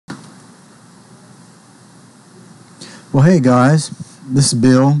Well, hey guys, this is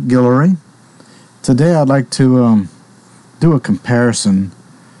Bill Guillory. Today I'd like to do a comparison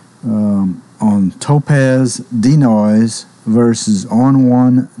on Topaz DeNoise versus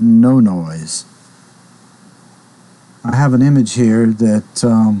On1 NoNoise. I have an image here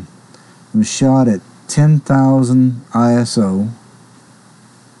that was shot at 10,000 ISO,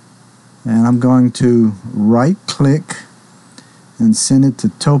 and I'm going to right click and send it to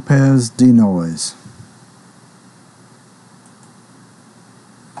Topaz DeNoise.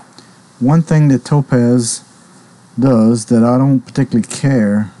 One thing that Topaz does that I don't particularly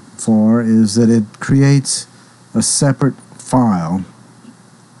care for is that it creates a separate file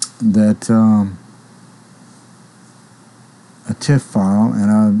that a TIFF file,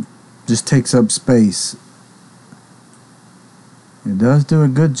 and just takes up space. It does do a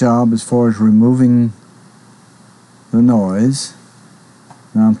good job as far as removing the noise.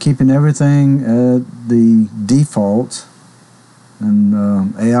 Now I'm keeping everything at the default, and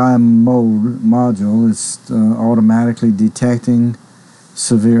AI mode module is automatically detecting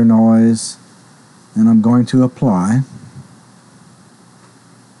severe noise, and I'm going to apply.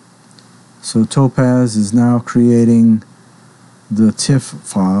 So Topaz is now creating the TIFF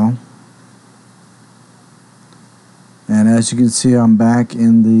file, and as you can see, I'm back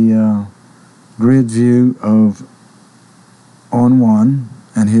in the grid view of On1,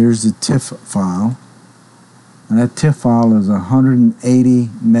 and here's the TIFF file. And that TIFF file is 180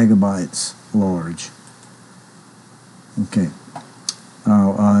 megabytes large. Okay.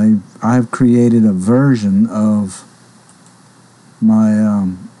 Now I've created a version of my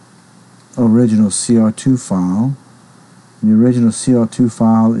original CR2 file. The original CR2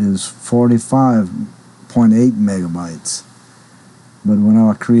 file is 45.8 megabytes. But when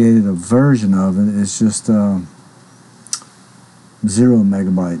I created a version of it, it's just 0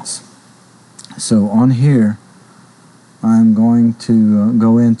 megabytes. So on here, I'm going to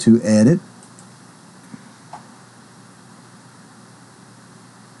go into Edit,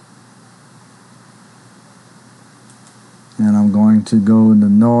 and I'm going to go into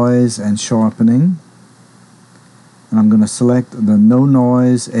Noise and Sharpening, and I'm going to select the No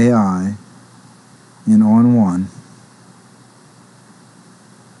Noise AI in On1.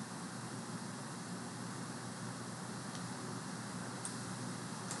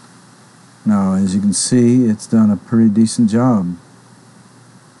 Now, as you can see, it's done a pretty decent job.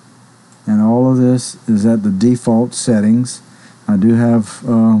 And all of this is at the default settings. I do have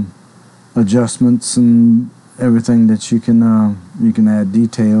adjustments and everything that you can add: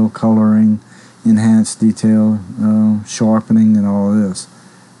 detail, coloring, enhanced detail, sharpening, and all of this.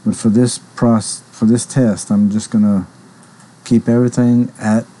 But for this test, I'm just going to keep everything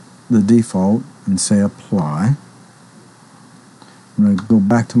at the default and say apply. I'm going to go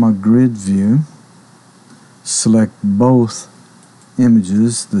back to my grid view, select both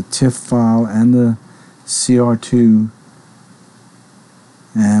images, the TIFF file and the CR2,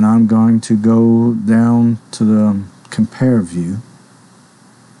 and I'm going to go down to the compare view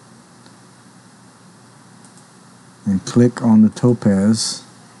and click on the Topaz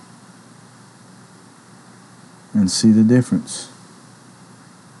and see the difference.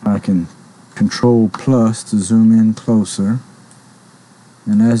 I can Control plus to zoom in closer.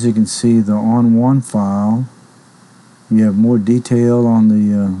 And as you can see, the On1 file, you have more detail on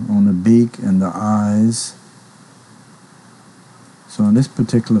the beak and the eyes. So in this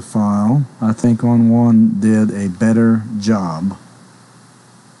particular file, I think On1 did a better job.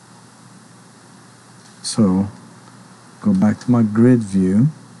 So go back to my grid view,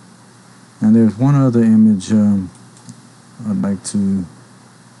 and there's one other image I'd like to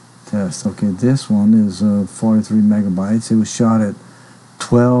test. Okay, this one is 43 megabytes. It was shot at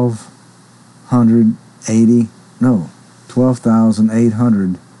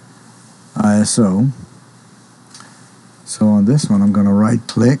 12,800 ISO. So on this one, I'm going to right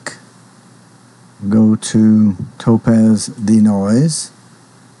click, go to Topaz DeNoise,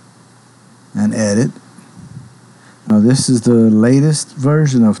 and edit. Now this is the latest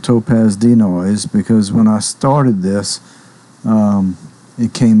version of Topaz DeNoise, because when I started this,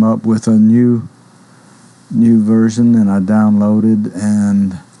 it came up with a new version, and I downloaded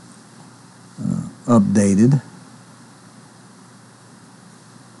and updated,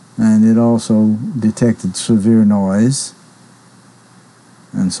 and it also detected severe noise.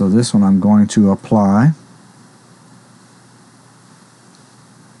 And so this one I'm going to apply.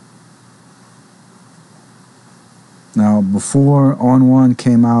 Now, before On1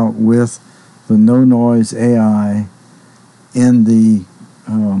 came out with the No Noise AI in the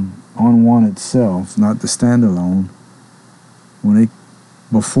On1 itself, not the standalone,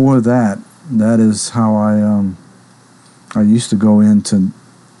 before that, that is how I I used to go into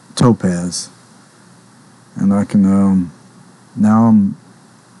Topaz, and I can now I'm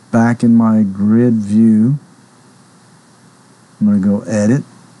back in my grid view. I'm going to go edit.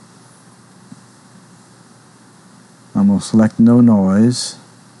 I'm going to select no noise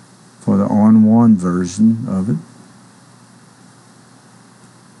for the On1 version of it.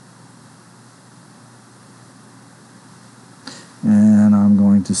 And I'm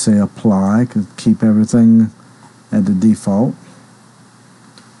going to say apply, keep everything at the default.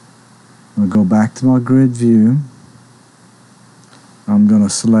 I'm going to go back to my grid view. I'm going to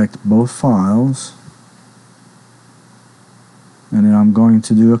select both files, and then I'm going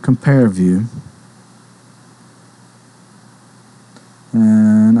to do a compare view,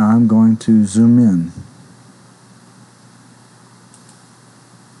 and I'm going to zoom in.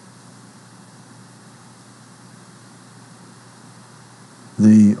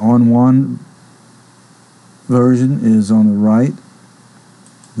 The On1 version is on the right.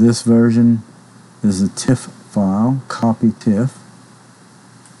 This version is a TIFF file, copy TIFF.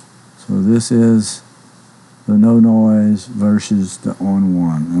 So this is the no noise versus the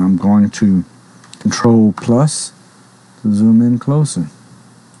On1. And I'm going to Control plus to zoom in closer.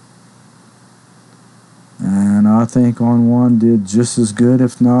 And I think On1 did just as good,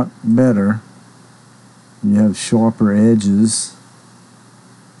 if not better. You have sharper edges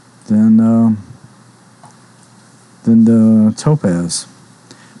than the Topaz.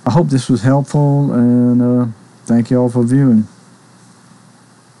 I hope this was helpful, and thank you all for viewing.